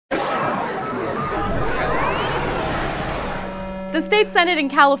The state Senate in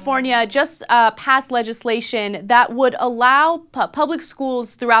California just passed legislation that would allow public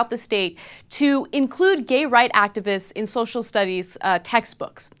schools throughout the state to include gay rights activists in social studies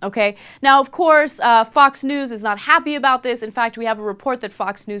textbooks. Okay. Now, of course, Fox News is not happy about this. In fact, we have a report that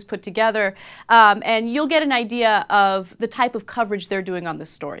Fox News put together, and you'll get an idea of the type of coverage they're doing on this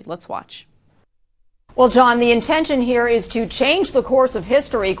story. Let's watch. Well, John, the intention here is to change the course of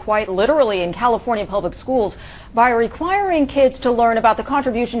history quite literally in California public schools by requiring kids to learn about the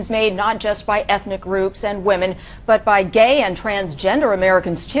contributions made not just by ethnic groups and women, but by gay and transgender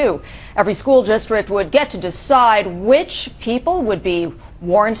Americans, too. Every school district would get to decide which people would be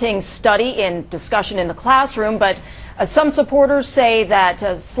warranting study in discussion in the classroom, but some supporters say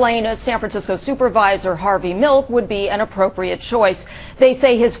that slain San Francisco Supervisor Harvey Milk would be an appropriate choice. They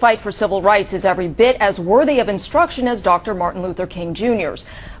say his fight for civil rights is every bit as worthy of instruction as Dr. Martin Luther King Jr.'s.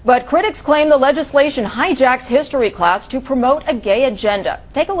 But critics claim the legislation hijacks history class to promote a gay agenda.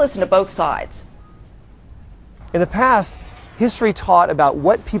 Take a listen to both sides. In the past, history taught about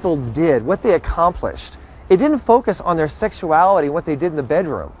what people did, what they accomplished. It didn't focus on their sexuality, what they did in the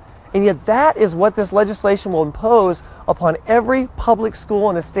bedroom. And yet that is what this legislation will impose upon every public school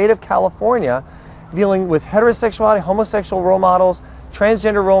in the state of California, dealing with heterosexuality, homosexual role models,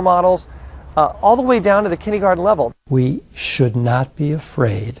 transgender role models, all the way down to the kindergarten level. We should not be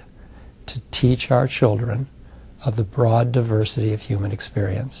afraid to teach our children of the broad diversity of human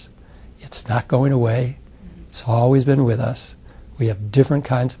experience. It's not going away. It's always been with us. We have different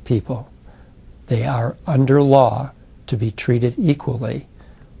kinds of people. They are under law to be treated equally.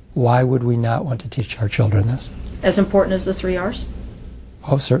 Why would we not want to teach our children this? As important as the 3 R's?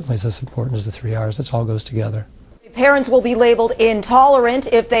 Oh, certainly it's as important as the 3 R's. It all goes together. Parents will be labeled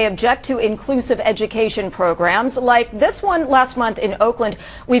intolerant if they object to inclusive education programs like this one last month in Oakland.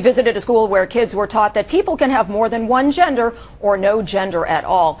 We visited a school where kids were taught that people can have more than one gender or no gender at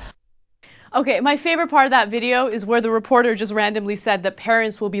all. Okay, my favorite part of that video is where the reporter just randomly said that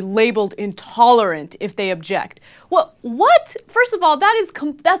parents will be labeled intolerant if they object. Well, what? First of all,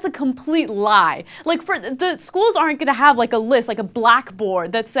 that's a complete lie. Like, the schools aren't going to have like a list, like a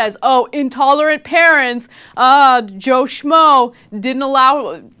blackboard that says, oh, intolerant parents, Joe Schmo didn't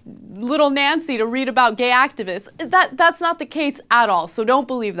allow little Nancy to read about gay activists. That's not the case at all, so don't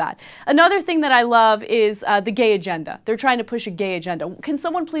believe that. Another thing that I love is the gay agenda. They're trying to push a gay agenda. Can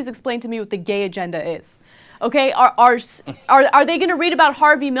someone please explain to me what the gay agenda is? Okay, are they going to read about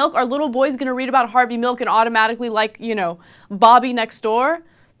Harvey Milk? Are little boys going to read about Harvey Milk and automatically, like, you know, Bobby next door?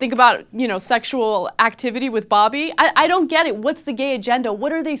 Think about, you know, sexual activity with Bobby. I don't get it. What's the gay agenda?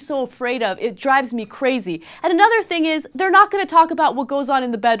 What are they so afraid of? It drives me crazy. And another thing is, they're not going to talk about what goes on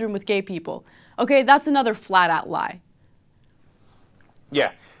in the bedroom with gay people. Okay, that's another flat-out lie.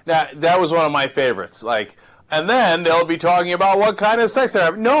 Yeah, now that was one of my favorites. Like, and then they'll be talking about what kind of sex they're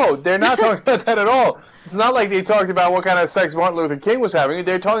having. No, they're not talking about that at all. It's not like they talked about what kind of sex Martin Luther King was having.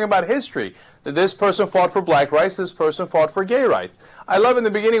 They're talking about history. That this person fought for black rights, this person fought for gay rights. I love in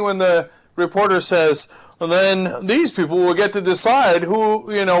the beginning when the reporter says, well, then these people will get to decide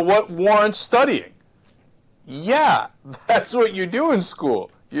who, you know, what warrants studying. Yeah, that's what you do in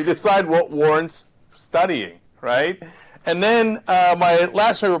school. You decide what warrants studying, right? And then my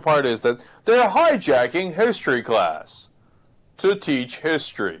last favorite part is that they're hijacking history class to teach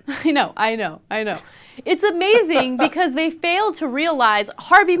history. I know. It's amazing because they fail to realize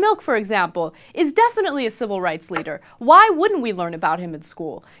Harvey Milk, for example, is definitely a civil rights leader. Why wouldn't we learn about him in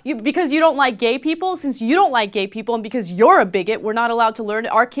school? Because you don't like gay people? Since you don't like gay people and because you're a bigot, we're not allowed to learn,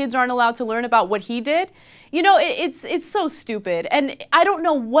 our kids aren't allowed to learn about what he did? You know, it's so stupid, and I don't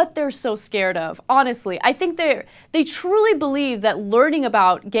know what they're so scared of, honestly. I think they truly believe that learning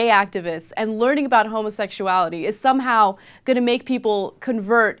about gay activists and learning about homosexuality is somehow going to make people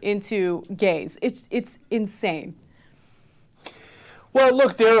convert into gays. It's insane. Well,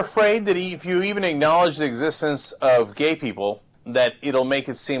 look, they're afraid that if you even acknowledge the existence of gay people, that it'll make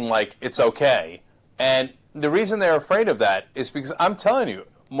it seem like it's okay. And the reason they're afraid of that is because I'm telling you,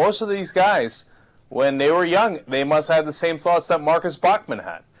 most of these guys, when they were young, they must have the same thoughts that Marcus Bachmann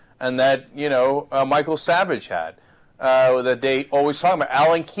had, and that, you know, Michael Savage had, that they always talk about.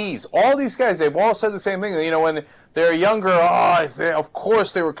 Alan Keyes, all these guys, they've all said the same thing. You know, when they're younger, of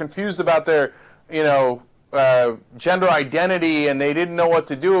course they were confused about their, you know, gender identity, and they didn't know what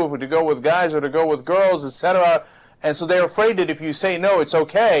to do, to go with guys or to go with girls, etc. And so they're afraid that if you say, no, it's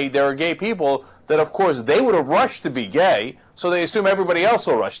okay, there are gay people, that of course they would have rushed to be gay, so they assume everybody else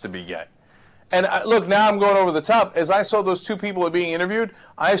will rush to be gay. And look, now I'm going over the top. As I saw those two people being interviewed,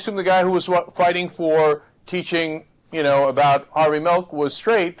 I assumed the guy who was fighting for teaching, you know, about Harvey Milk was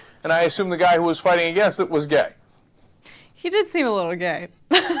straight, and I assumed the guy who was fighting against it was gay. He did seem a little gay.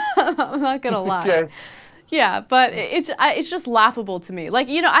 I'm not gonna lie. Okay. Yeah, but it's just laughable to me. Like,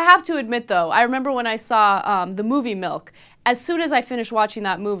 you know, I have to admit though, I remember when I saw the movie Milk. As soon as I finished watching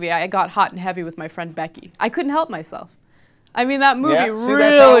that movie, I got hot and heavy with my friend Becky. I couldn't help myself. I mean, that movie Yeah, see,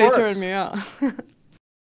 that's how it really works. turned me on.